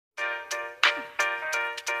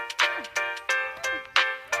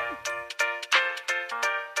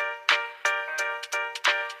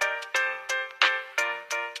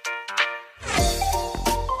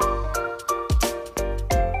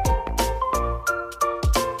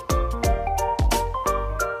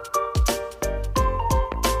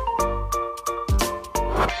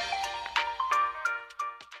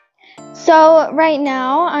So right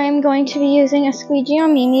now I'm going to be using a squeegee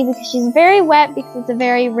on Mimi because she's very wet because it's a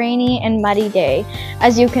very rainy and muddy day,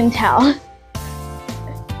 as you can tell.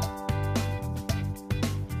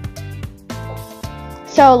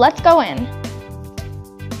 So let's go in.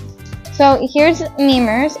 So here's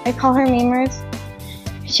Memers. I call her Memers.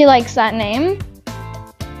 She likes that name.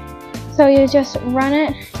 So you just run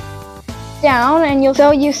it down and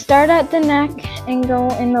you start at the neck and go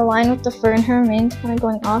in the line with the fur, and her mane's kind of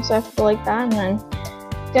going off, so I have to go like that and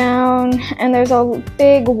then down, and there's a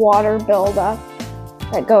big water buildup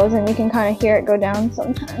that goes, and you can kind of hear it go down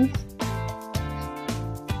sometimes.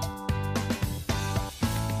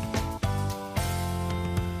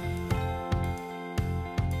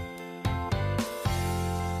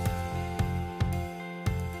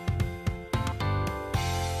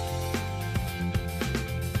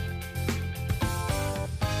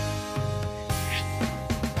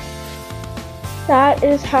 That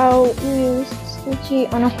is how you use squeegee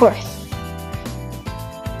on a horse.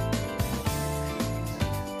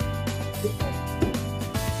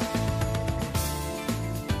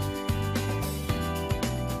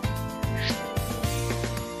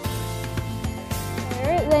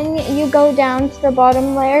 Then you go down to the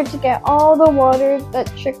bottom layer to get all the water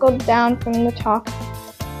that trickled down from the top,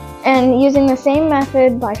 and using the same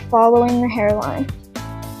method by following the hairline.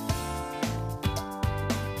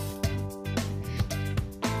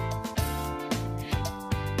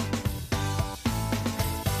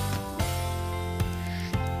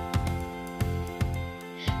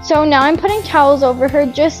 So now I'm putting towels over her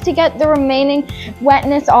just to get the remaining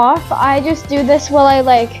wetness off. I just do this while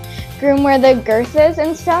I groom where the girth is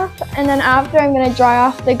and stuff, and then after I'm going to dry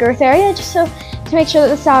off the girth area just to make sure that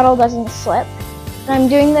the saddle doesn't slip. And I'm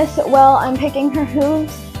doing this while I'm picking her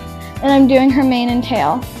hooves and I'm doing her mane and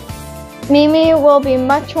tail. Mimi will be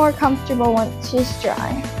much more comfortable once she's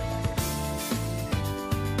dry.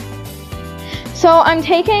 So I'm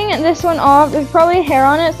taking this one off. There's probably hair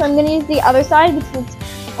on it, so I'm going to use the other side because it's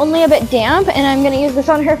only a bit damp, and I'm going to use this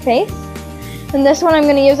on her face, and this one I'm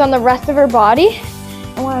going to use on the rest of her body.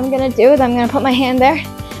 And what I'm going to do is I'm going to put my hand there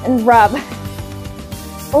and rub,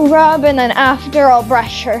 and then after I'll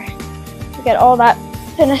brush her to get all that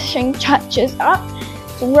finishing touches up.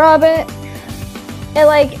 So rub it.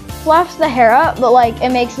 It fluffs the hair up, but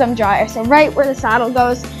it makes them drier. So right where the saddle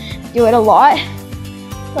goes, do it a lot,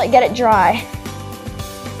 get it dry.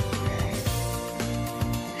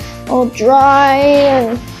 All dry,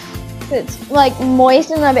 and it's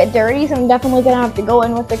moist and a bit dirty, so I'm definitely gonna have to go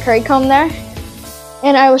in with the curry comb there,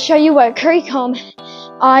 and I will show you what curry comb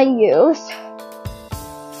I use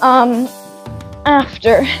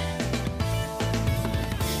after.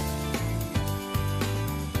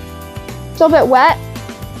 It's a bit wet,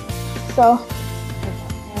 so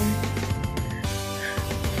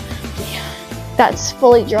that's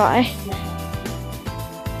fully dry.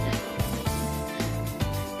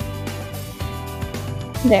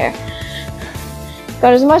 There.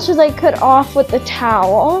 Got as much as I could off with the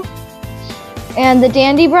towel. And the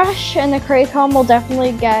dandy brush and the curry comb will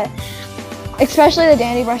definitely get, especially the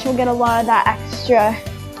dandy brush, will get a lot of that extra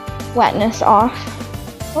wetness off.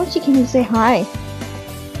 Oh, she can say hi.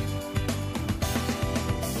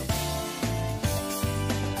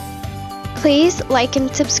 Please like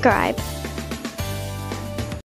and subscribe.